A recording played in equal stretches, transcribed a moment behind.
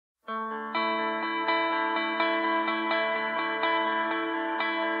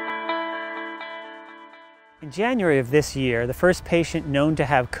In January of this year, the first patient known to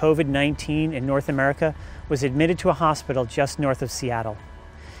have COVID-19 in North America was admitted to a hospital just north of Seattle.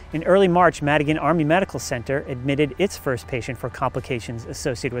 In early March, Madigan Army Medical Center admitted its first patient for complications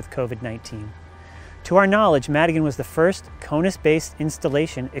associated with COVID-19. To our knowledge, Madigan was the first CONUS-based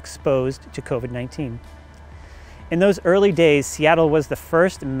installation exposed to COVID-19. In those early days, Seattle was the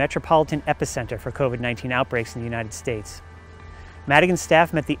first metropolitan epicenter for COVID-19 outbreaks in the United States. Madigan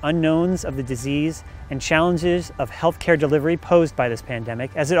staff met the unknowns of the disease and challenges of healthcare delivery posed by this pandemic,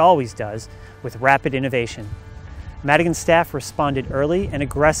 as it always does, with rapid innovation. Madigan staff responded early and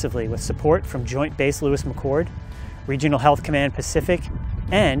aggressively with support from Joint Base Lewis-McChord, Regional Health Command Pacific,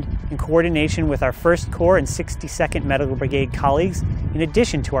 and in coordination with our 1st Corps and 62nd Medical Brigade colleagues, in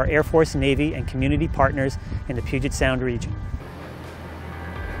addition to our Air Force, Navy, and community partners in the Puget Sound region.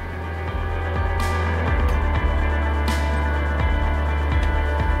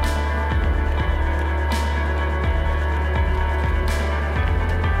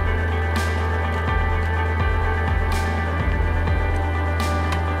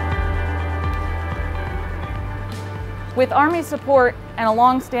 With Army support and a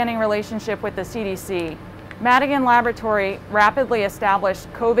long-standing relationship with the CDC, Madigan Laboratory rapidly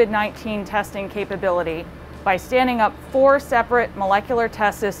established COVID-19 testing capability by standing up 4 separate molecular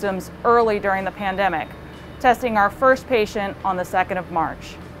test systems early during the pandemic, testing our first patient on the 2nd of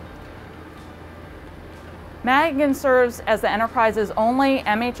March. Madigan serves as the enterprise's only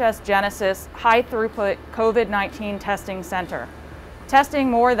MHS Genesis high-throughput COVID-19 testing center, testing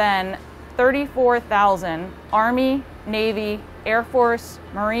more than 34,000 Army, Navy, Air Force,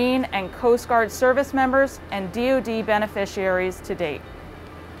 Marine, and Coast Guard service members and DoD beneficiaries to date.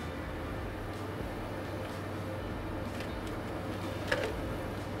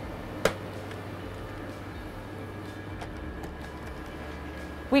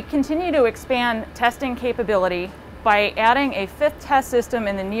 We continue to expand testing capability by adding a 5th test system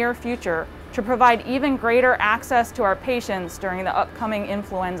in the near future to provide even greater access to our patients during the upcoming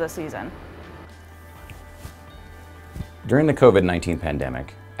influenza season. During the COVID-19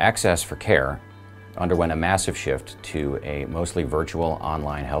 pandemic, access for care underwent a massive shift to a mostly virtual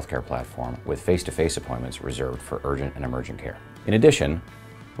online healthcare platform with face-to-face appointments reserved for urgent and emergent care. In addition,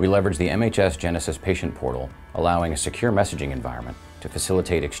 we leveraged the MHS Genesis patient portal, allowing a secure messaging environment to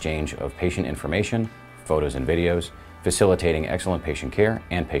facilitate exchange of patient information, photos and videos, facilitating excellent patient care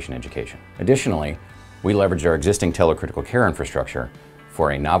and patient education. Additionally, we leveraged our existing telecritical care infrastructure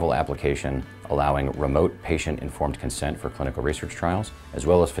for a novel application allowing remote patient-informed consent for clinical research trials, as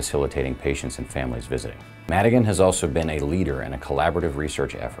well as facilitating patients and families visiting. Madigan has also been a leader in a collaborative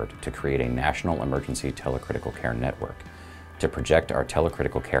research effort to create a national emergency telecritical care network to project our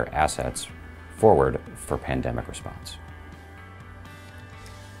telecritical care assets forward for pandemic response.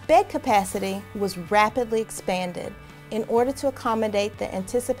 Bed capacity was rapidly expanded in order to accommodate the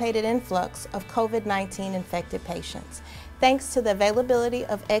anticipated influx of COVID-19 infected patients, thanks to the availability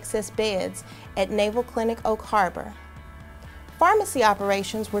of excess beds at Naval Clinic Oak Harbor. Pharmacy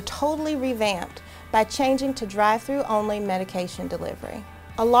operations were totally revamped by changing to drive-through only medication delivery.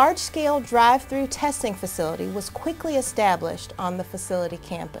 A large-scale drive-through testing facility was quickly established on the facility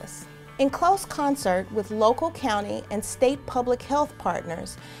campus. In close concert with local county and state public health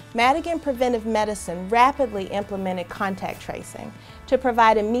partners, Madigan Preventive Medicine rapidly implemented contact tracing to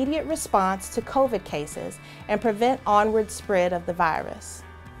provide immediate response to COVID cases and prevent onward spread of the virus.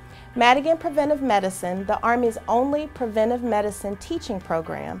 Madigan Preventive Medicine, the Army's only preventive medicine teaching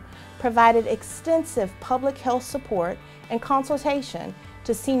program, provided extensive public health support and consultation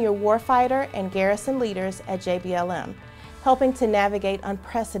to senior warfighter and garrison leaders at JBLM, helping to navigate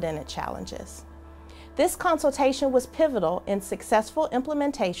unprecedented challenges. This consultation was pivotal in successful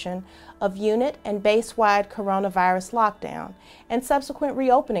implementation of unit and base-wide coronavirus lockdown and subsequent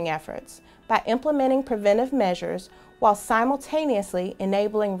reopening efforts by implementing preventive measures while simultaneously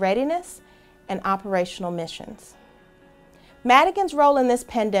enabling readiness and operational missions. Madigan's role in this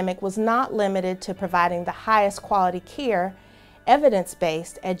pandemic was not limited to providing the highest quality care,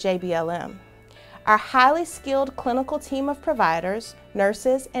 evidence-based at JBLM. Our highly skilled clinical team of providers,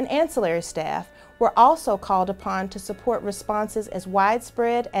 nurses, and ancillary staff were also called upon to support responses as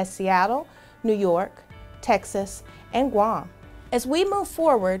widespread as Seattle, New York, Texas, and Guam. As we move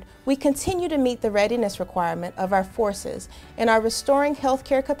forward, we continue to meet the readiness requirement of our forces and are restoring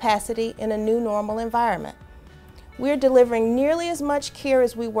healthcare capacity in a new normal environment. We are delivering nearly as much care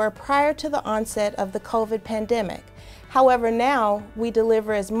as we were prior to the onset of the COVID pandemic. However, now we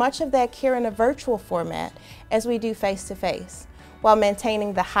deliver as much of that care in a virtual format as we do face-to-face, while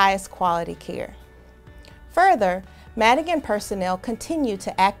maintaining the highest quality care. Further, Madigan personnel continue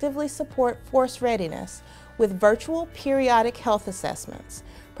to actively support force readiness with virtual periodic health assessments,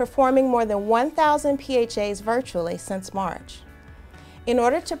 performing more than 1,000 PHAs virtually since March. In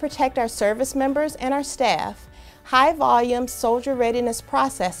order to protect our service members and our staff, high-volume soldier readiness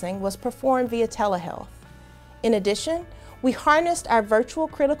processing was performed via telehealth. In addition, we harnessed our virtual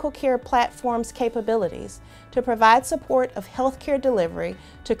critical care platform's capabilities to provide support of healthcare delivery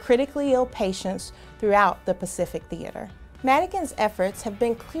to critically ill patients throughout the Pacific Theater. Madigan's efforts have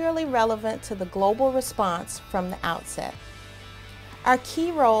been clearly relevant to the global response from the outset. Our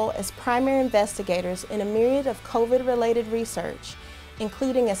key role as primary investigators in a myriad of COVID-related research,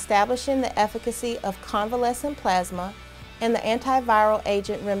 including establishing the efficacy of convalescent plasma and the antiviral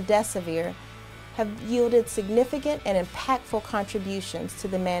agent remdesivir, have yielded significant and impactful contributions to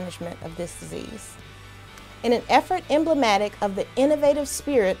the management of this disease. In an effort emblematic of the innovative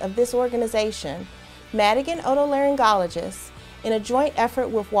spirit of this organization, Madigan otolaryngologists, in a joint effort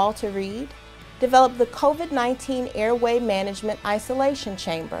with Walter Reed, developed the COVID-19 Airway Management Isolation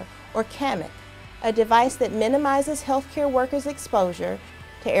Chamber, or CAMIC, a device that minimizes healthcare workers' exposure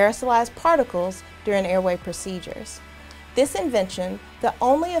to aerosolized particles during airway procedures. This invention, the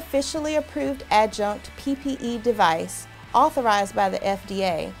only officially approved adjunct PPE device authorized by the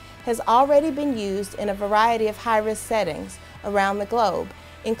FDA, has already been used in a variety of high-risk settings around the globe,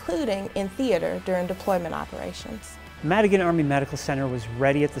 including in theater during deployment operations. Madigan Army Medical Center was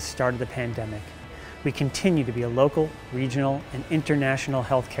ready at the start of the pandemic. We continue to be a local, regional, and international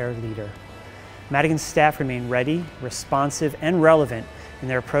healthcare leader. Madigan's staff remain ready, responsive, and relevant in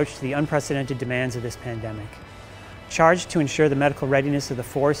their approach to the unprecedented demands of this pandemic. Charged to ensure the medical readiness of the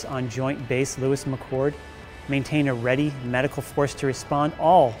force on Joint Base Lewis McChord, maintain a ready medical force to respond,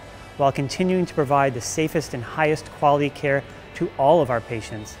 all while continuing to provide the safest and highest quality care to all of our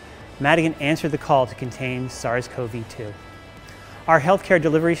patients, Madigan answered the call to contain SARS-CoV-2. Our healthcare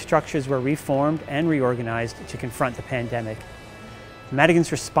delivery structures were reformed and reorganized to confront the pandemic.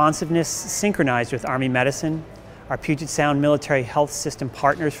 Madigan's responsiveness synchronized with Army medicine, our Puget Sound military health system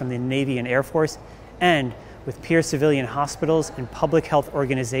partners from the Navy and Air Force, and with peer civilian hospitals and public health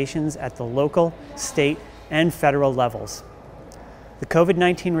organizations at the local, state, and federal levels. The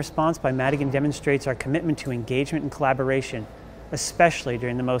COVID-19 response by Madigan demonstrates our commitment to engagement and collaboration, especially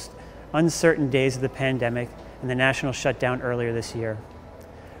during the most uncertain days of the pandemic and the national shutdown earlier this year.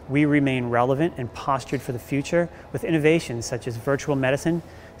 We remain relevant and postured for the future with innovations such as virtual medicine,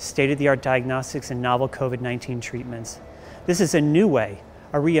 state-of-the-art diagnostics, and novel COVID-19 treatments. This is a new way,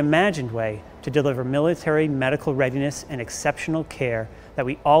 a reimagined way to deliver military medical readiness and exceptional care that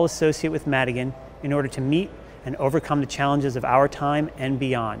we all associate with Madigan in order to meet and overcome the challenges of our time and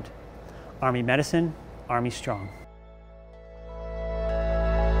beyond. Army medicine, Army strong.